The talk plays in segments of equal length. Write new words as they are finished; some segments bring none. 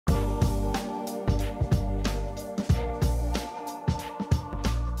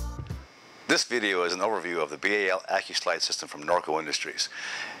This video is an overview of the BAL Accu-Slide system from Norco Industries.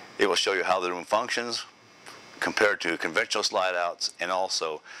 It will show you how the room functions compared to conventional slide outs, and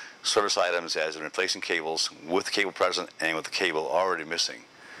also service items as in replacing cables with the cable present and with the cable already missing.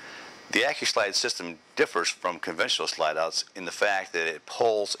 The Accu-Slide system differs from conventional slide outs in the fact that it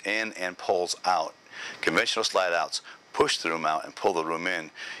pulls in and pulls out. Conventional slide outs push the room out and pull the room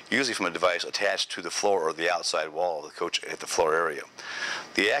in, usually from a device attached to the floor or the outside wall of the coach at the floor area.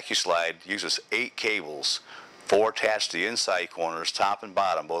 The Accu-Slide uses 8 cables, 4 attached to the inside corners, top and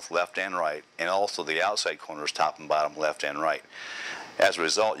bottom, both left and right, and also the outside corners, top and bottom, left and right. As a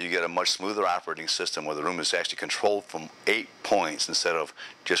result, you get a much smoother operating system where the room is actually controlled from 8 points instead of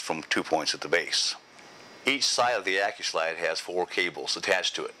just from 2 points at the base. Each side of the Accu-Slide has 4 cables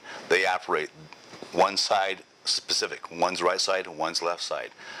attached to it. They operate one side specific. One's right side, one's left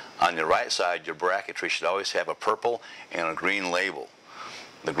side. On your right side, your bracketry should always have a purple and a green label.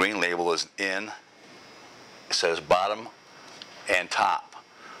 The green label is in. It says bottom and top.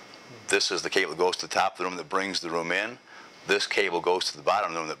 This is the cable that goes to the top of the room that brings the room in. This cable goes to the bottom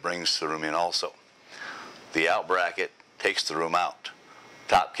of the room that brings the room in also. The out bracket takes the room out.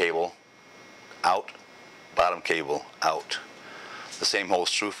 Top cable out, bottom cable out. The same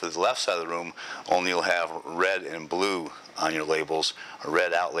holds true for the left side of the room, only you'll have red and blue on your labels, a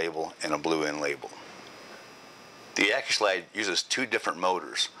red out label and a blue in label. The Accu-Slide uses 2 different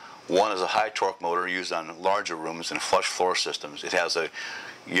motors. One is a high torque motor used on larger rooms and flush floor systems. It has a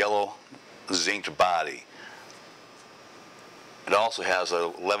yellow zinced body. It also has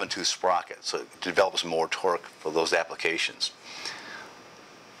a 11-tooth sprocket, so it develops more torque for those applications.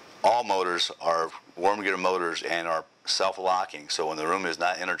 All motors are worm gear motors and are self-locking, so when the room is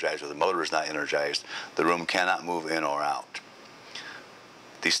not energized or the motor is not energized, the room cannot move in or out.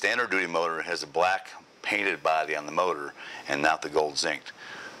 The standard duty motor has a black painted body on the motor and not the gold zinced.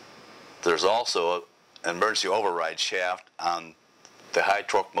 There's also an emergency override shaft on the high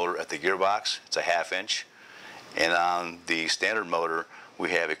torque motor at the gearbox. It's a 1/2 inch. And on the standard motor, we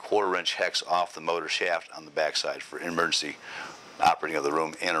have a 1/4 inch hex off the motor shaft on the backside for emergency operating of the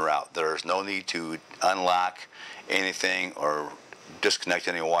room in or out. There's no need to unlock anything or disconnect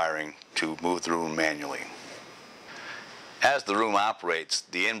any wiring to move the room manually. As the room operates,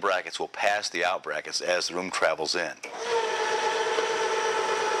 the in brackets will pass the out brackets as the room travels in.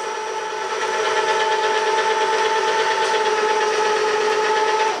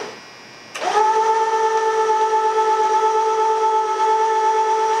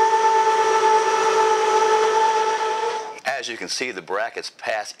 As you can see, the brackets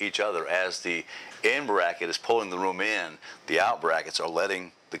pass each other. As the in bracket is pulling the room in, the out brackets are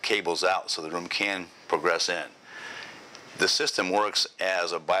letting the cables out so the room can progress in. The system works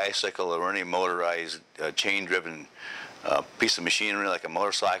as a bicycle or any motorized chain-driven piece of machinery like a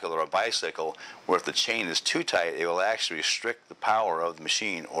motorcycle or a bicycle, where if the chain is too tight, it will actually restrict the power of the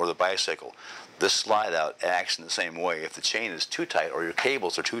machine or the bicycle. This slide out acts in the same way. If the chain is too tight or your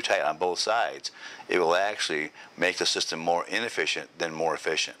cables are too tight on both sides, it will actually make the system more inefficient than more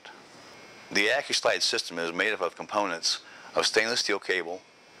efficient. The Accu-Slide system is made up of components of stainless steel cable,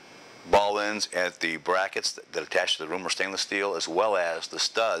 ball ends at the brackets that attach to the room are stainless steel, as well as the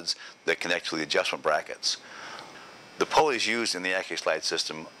studs that connect to the adjustment brackets. The pulleys used in the Accu-Slide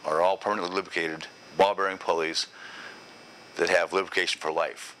system are all permanently lubricated ball bearing pulleys that have lubrication for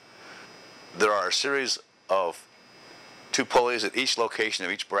life. There are a series of 2 pulleys at each location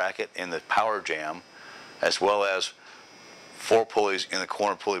of each bracket in the power jamb, as well as 4 pulleys in the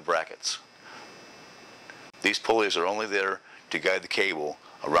corner pulley brackets. These pulleys are only there to guide the cable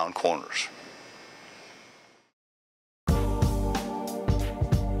around corners.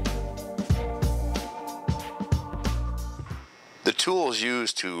 The tools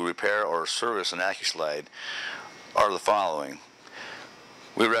used to repair or service an Accu-Slide are the following.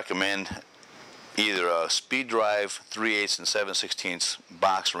 We recommend either a speed drive 3/8 and 7/16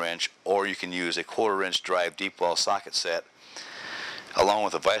 box wrench, or you can use a 1/4 inch drive deep well socket set along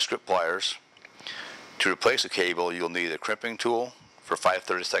with a vice grip pliers. To replace a cable, you'll need a crimping tool for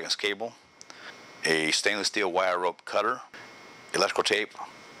 5/32 cable, a stainless steel wire rope cutter, electrical tape,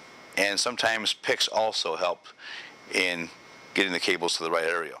 and sometimes picks also help in getting the cables to the right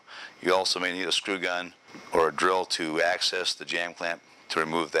area. You also may need a screw gun or a drill to access the jam clamp to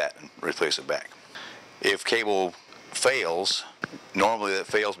remove that and replace it back. If cable fails, normally it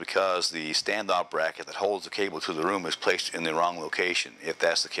fails because the standoff bracket that holds the cable to the room is placed in the wrong location. If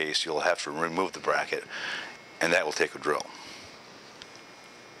that's the case, you'll have to remove the bracket, and that will take a drill.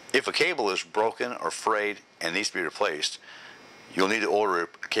 If a cable is broken or frayed and needs to be replaced, you'll need to order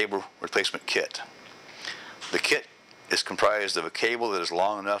a cable replacement kit. The kit is comprised of a cable that is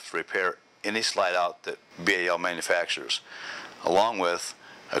long enough to repair any slide out that BAL manufactures, along with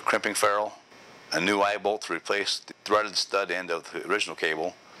a crimping ferrule, a new eye bolt to replace the threaded stud end of the original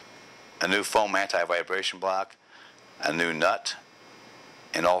cable, a new foam anti-vibration block, a new nut,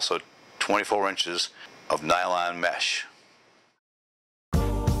 and also 24 inches of nylon mesh.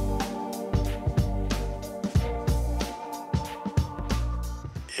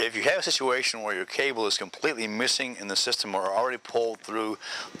 If you have a situation where your cable is completely missing in the system or already pulled through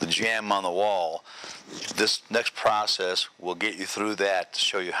the jamb on the wall, this next process will get you through that to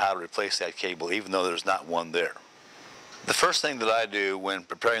show you how to replace that cable even though there's not one there. The first thing that I do when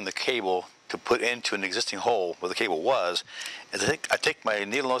preparing the cable to put into an existing hole where the cable was is I take my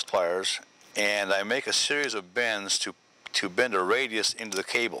needle nose pliers and I make a series of bends to bend a radius into the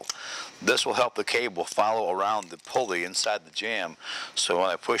cable. This will help the cable follow around the pulley inside the jamb, so when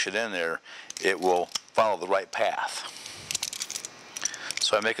I push it in there, it will follow the right path.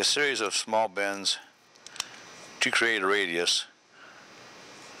 So I make a series of small bends to create a radius,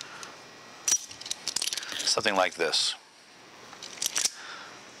 something like this.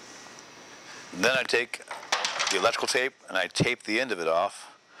 Then I take the electrical tape and I tape the end of it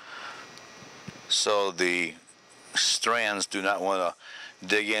off so the strands do not want to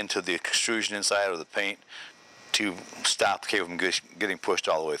dig into the extrusion inside of the paint to stop the cable from getting pushed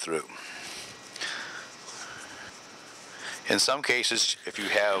all the way through. In some cases, if you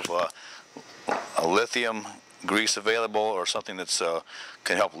have a lithium grease available or something that's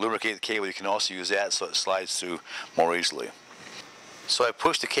can help lubricate the cable, you can also use that so it slides through more easily. So I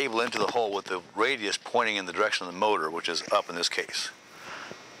push the cable into the hole with the radius pointing in the direction of the motor, which is up in this case.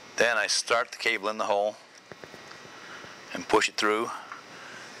 Then I start the cable in the hole and push it through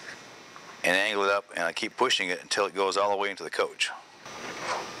and angle it up, and I keep pushing it until it goes all the way into the coach.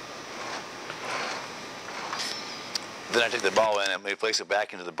 Then I take the ball end and place it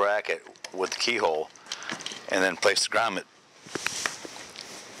back into the bracket with the keyhole and then place the grommet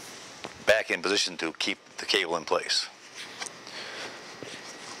back in position to keep the cable in place.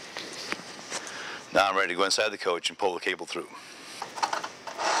 Now I'm ready to go inside the coach and pull the cable through.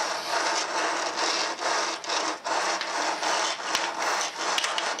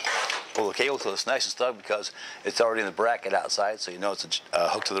 Pull the cable till it's nice and snug because it's already in the bracket outside, so you know it's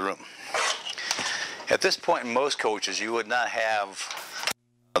hooked to the room. At this point in most coaches, you would not have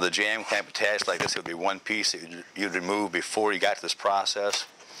the jam clamp attached like this. It would be one piece that you'd remove before you got to this process.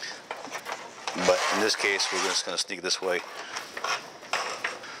 But in this case, we're just going to sneak it this way.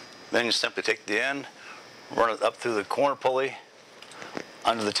 Then you simply take the end, run it up through the corner pulley,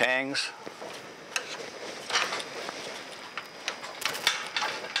 under the tangs,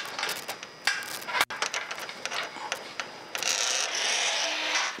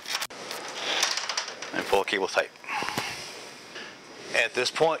 and pull the cable tight. At this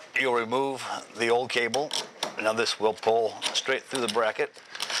point, you'll remove the old cable. Now this will pull straight through the bracket,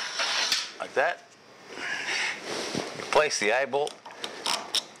 like that. You place the eye bolt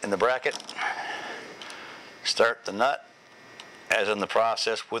in the bracket, start the nut, as in the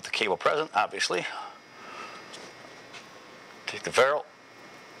process with the cable present, obviously. Take the ferrule,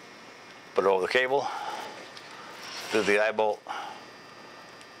 put it over the cable, do the eye bolt,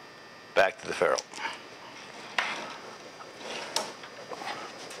 back to the ferrule.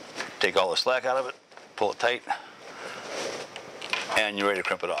 Take all the slack out of it, pull it tight, and you're ready to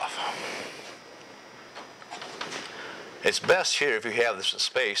crimp it off. It's best here, if you have this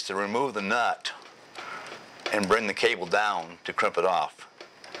space, to remove the nut and bring the cable down to crimp it off,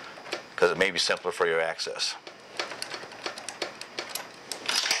 because it may be simpler for your access.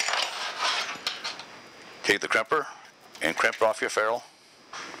 Take the crimper and crimp off your ferrule.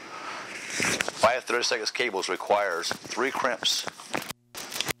 5 32 cables requires 3 crimps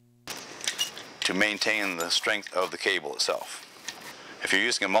to maintain the strength of the cable itself. If you're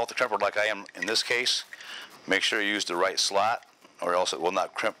using a multi-crimper like I am in this case, make sure you use the right slot or else it will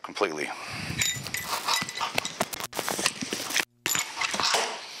not crimp completely.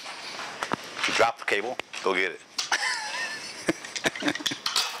 If you drop the cable, go get it.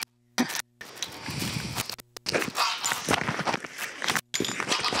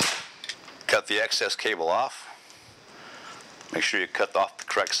 Cut the excess cable off. Make sure you cut off the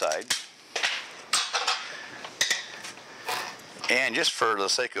correct side. And just for the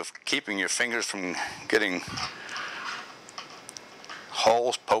sake of keeping your fingers from getting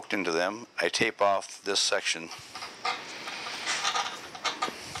holes poked into them, I tape off this section.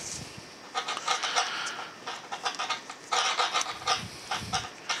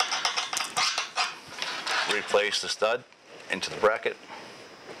 Replace the stud into the bracket.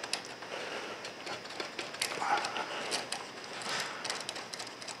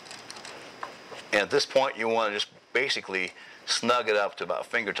 And at this point, you want to just basically snug it up to about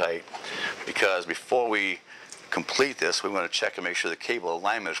finger tight, because before we complete this, we want to check and make sure the cable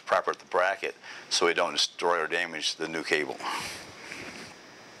alignment is proper at the bracket so we don't destroy or damage the new cable.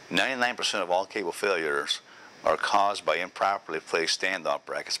 99% of all cable failures are caused by improperly placed standoff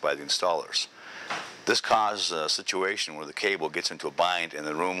brackets by the installers. This causes a situation where the cable gets into a bind and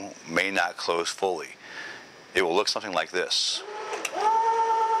the room may not close fully. It will look something like this.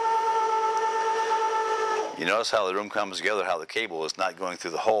 You notice how the room comes together, how the cable is not going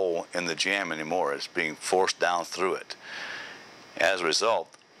through the hole in the jamb anymore. It's being forced down through it. As a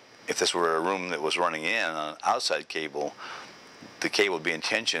result, if this were a room that was running in on an outside cable, the cable would be in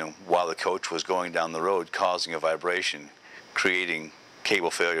tension while the coach was going down the road, causing a vibration, creating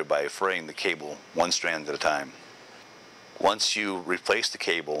cable failure by fraying the cable one strand at a time. Once you replace the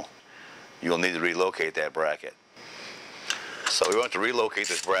cable, you'll need to relocate that bracket. So we want to relocate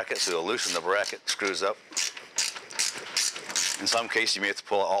this bracket, so you'll loosen the bracket, screws up. In some cases you may have to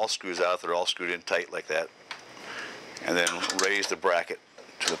pull all screws out if they're all screwed in tight like that. And then raise the bracket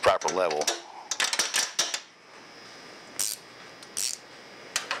to the proper level.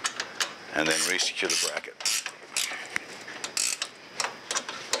 And then re-secure the bracket.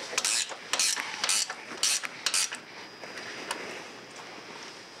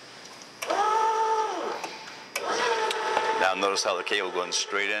 Now notice how the cable goes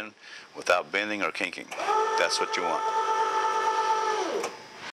straight in without bending or kinking. That's what you want.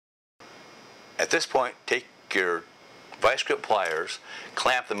 At this point, take your vice grip pliers,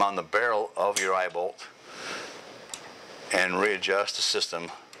 clamp them on the barrel of your eye bolt, and readjust the system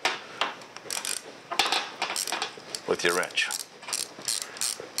with your wrench.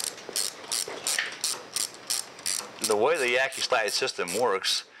 The way the Accu-Slide system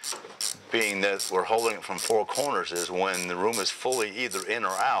works, being that we're holding it from four corners, is when the room is fully either in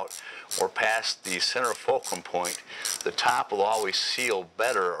or out or past the center fulcrum point, the top will always seal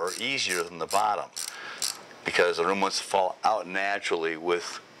better or easier than the bottom, because the room wants to fall out naturally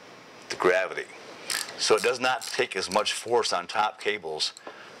with the gravity. So it does not take as much force on top cables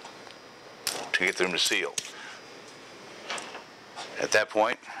to get the room to seal. At that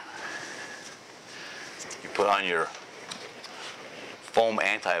point, you put on your foam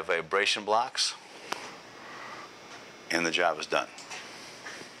anti-vibration blocks, and the job is done.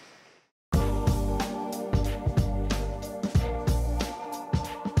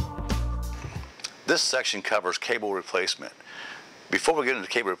 This section covers cable replacement. Before we get into the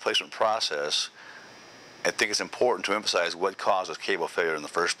cable replacement process, I think it's important to emphasize what causes cable failure in the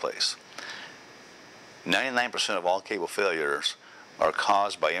first place. 99% of all cable failures are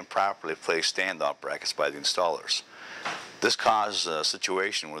caused by improperly placed standoff brackets by the installers. This causes a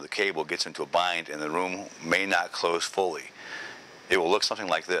situation where the cable gets into a bind and the room may not close fully. It will look something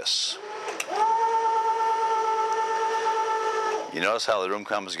like this. You notice how the room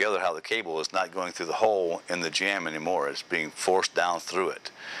comes together, how the cable is not going through the hole in the jamb anymore. It's being forced down through it.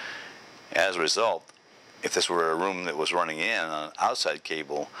 As a result, if this were a room that was running in on an outside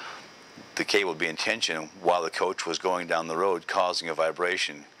cable, the cable would be in tension while the coach was going down the road, causing a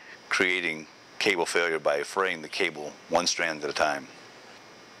vibration, creating cable failure by fraying the cable one strand at a time.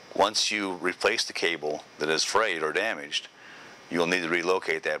 Once you replace the cable that is frayed or damaged, you'll need to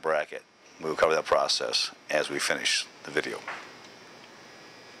relocate that bracket. We'll cover that process as we finish the video.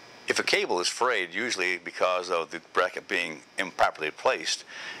 If a cable is frayed, usually because of the bracket being improperly placed,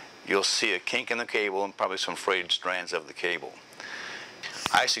 you'll see a kink in the cable and probably some frayed strands of the cable.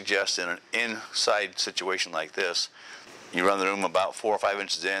 I suggest in an inside situation like this, you run the room about 4 or 5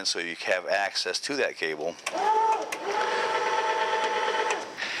 inches in so you have access to that cable,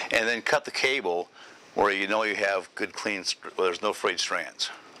 and then cut the cable where you know you have good clean, where there's no frayed strands.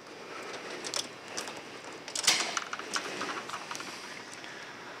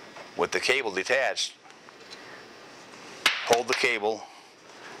 With the cable detached, hold the cable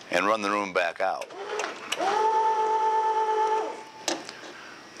and run the room back out.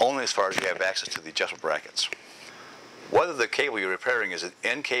 Only as far as you have access to the adjustable brackets. Whether the cable you're repairing is an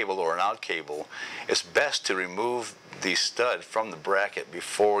in cable or an out cable, it's best to remove the stud from the bracket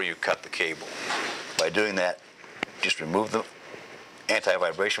before you cut the cable. By doing that, just remove the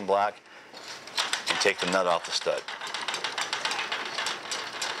anti-vibration block and take the nut off the stud.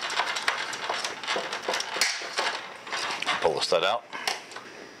 Pull the stud out.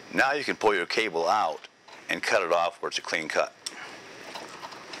 Now you can pull your cable out and cut it off where it's a clean cut.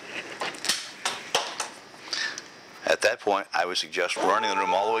 At that point, I would suggest running the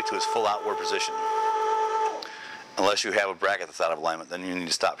room all the way to its full outward position. Unless you have a bracket that's out of alignment, then you need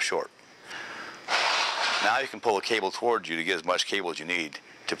to stop short. Now you can pull the cable towards you to get as much cable as you need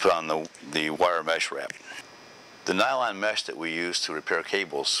to put on the wire mesh wrap. The nylon mesh that we use to repair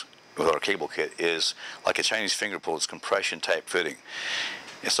cables with our cable kit is like a Chinese finger pull. It's compression type fitting.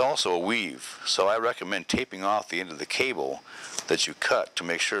 It's also a weave, so I recommend taping off the end of the cable that you cut to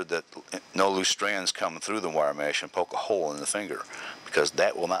make sure that no loose strands come through the wire mesh and poke a hole in the finger, because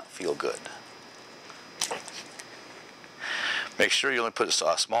that will not feel good. Make sure you only put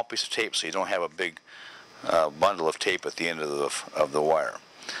a small piece of tape so you don't have a big bundle of tape at the end of the wire.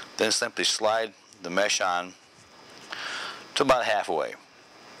 Then simply slide the mesh on to about halfway,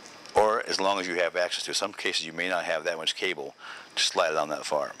 or as long as you have access to. Some cases you may not have that much cable to slide it on that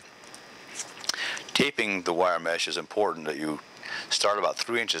far. Taping the wire mesh is important that you start about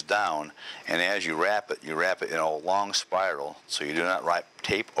 3 inches down, and as you wrap it in a long spiral, so you do not wrap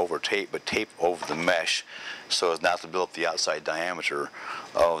tape over tape, but tape over the mesh so as not to build up the outside diameter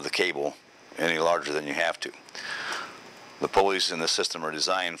of the cable any larger than you have to. The pulleys in the system are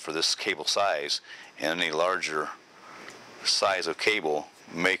designed for this cable size, and any larger size of cable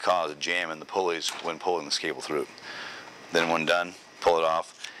may cause a jam in the pulleys when pulling this cable through. Then when done, pull it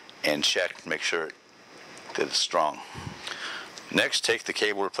off and check to make sure that it's strong. Next, take the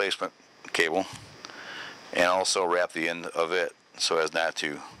cable replacement cable and also wrap the end of it so as not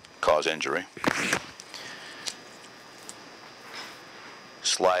to cause injury.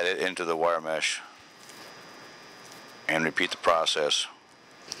 Slide it into the wire mesh and repeat the process.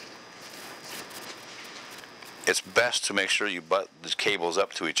 It's best to make sure you butt the cables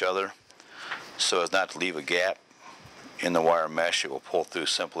up to each other so as not to leave a gap in the wire mesh. It will pull through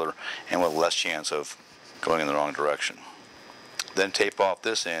simpler and with less chance of going in the wrong direction. Then tape off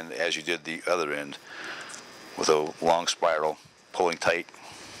this end as you did the other end with a long spiral, pulling tight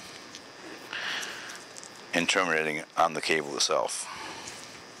and terminating on the cable itself.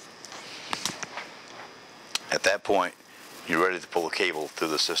 At that point, you're ready to pull the cable through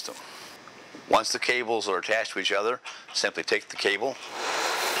the system. Once the cables are attached to each other, simply take the cable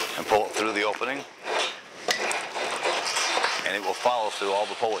and pull it through the opening, and it will follow through all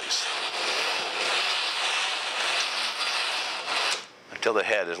the pulleys until the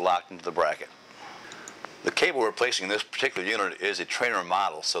head is locked into the bracket. The cable replacing this particular unit is a trainer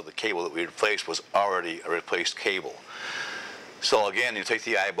model, so the cable that we replaced was already a replaced cable. So again, you take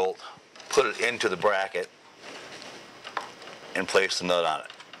the eye bolt, put it into the bracket, and place the nut on it.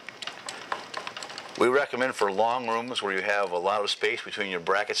 We recommend for long rooms where you have a lot of space between your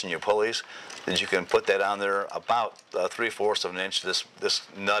brackets and your pulleys that you can put that on there about 3/4 of an inch. This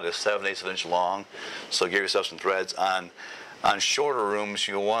nut is 7/8 of an inch long, so give yourself some threads. On shorter rooms,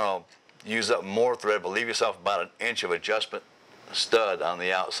 you'll want to use up more thread, but leave yourself about 1 inch of adjustment stud on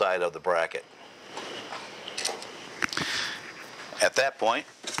the outside of the bracket. At that point,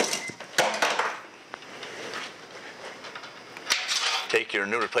 take your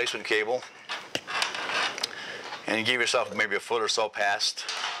new replacement cable and you give yourself maybe 1 foot or so past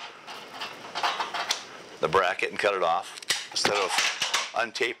the bracket and cut it off. Instead of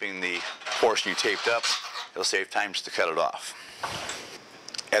untaping the portion you taped up, it'll save time just to cut it off.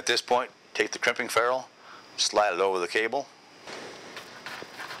 At this point, take the crimping ferrule, slide it over the cable,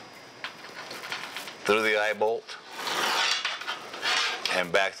 through the eye bolt,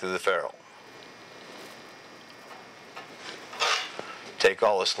 and back through the ferrule. Take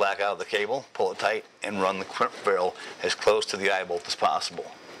all the slack out of the cable, pull it tight, and run the crimp ferrule as close to the eye bolt as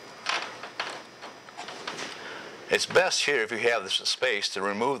possible. It's best here, if you have this space, to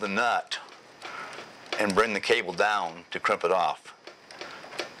remove the nut and bring the cable down to crimp it off,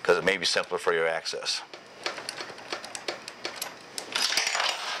 because it may be simpler for your access.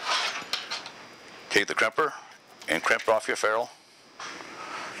 Take the crimper and crimp off your ferrule.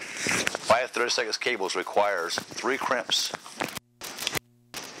 5/32 cables requires 3 crimps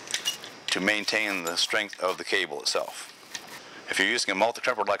to maintain the strength of the cable itself. If you're using a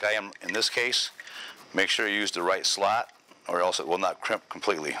multi-crimper like I am in this case, make sure you use the right slot or else it will not crimp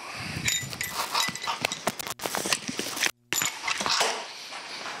completely.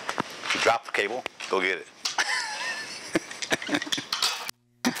 If you drop the cable, go get it.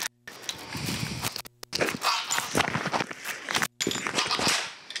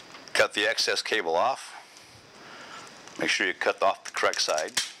 Cut the excess cable off. Make sure you cut off the correct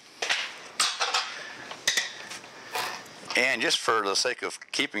side. And just for the sake of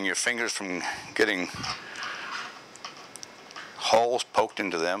keeping your fingers from getting holes poked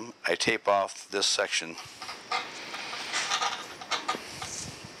into them, I tape off this section.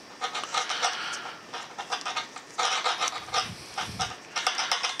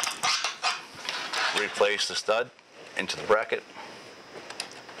 Replace the stud into the bracket.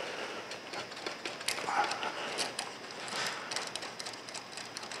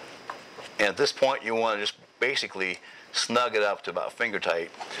 And at this point, you want to just basically snug it up to about finger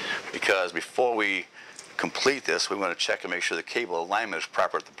tight, because before we complete this, we want to check and make sure the cable alignment is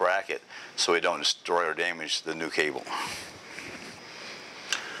proper at the bracket so we don't destroy or damage the new cable.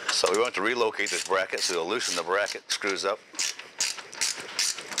 So we want to relocate this bracket, so we'll loosen the bracket screws up.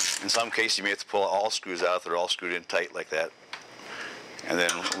 In some cases, you may have to pull all screws out if they're all screwed in tight like that, and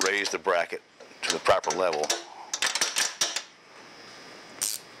then raise the bracket to the proper level.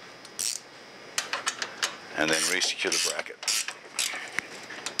 And then re-secure the bracket.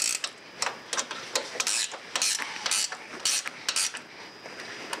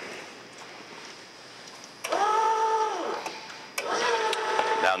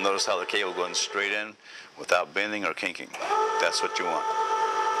 Now notice how the cable goes straight in without bending or kinking. That's what you want.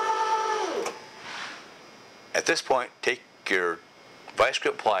 At this point, take your vice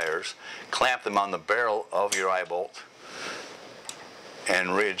grip pliers, clamp them on the barrel of your eye bolt,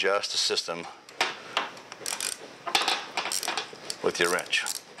 and readjust the system with your wrench.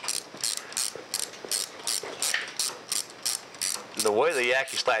 The way the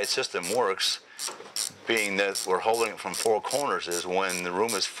Accu-Slide system works, being that we're holding it from four corners, is when the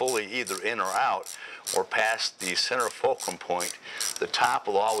room is fully either in or out or past the center fulcrum point, the top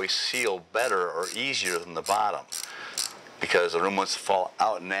will always seal better or easier than the bottom, because the room wants to fall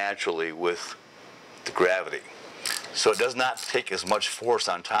out naturally with the gravity. So it does not take as much force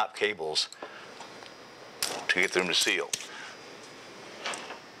on top cables to get the room to seal.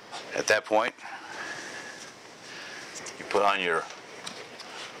 At that point, you put on your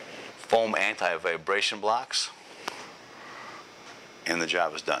foam anti-vibration blocks, and the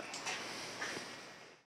job is done.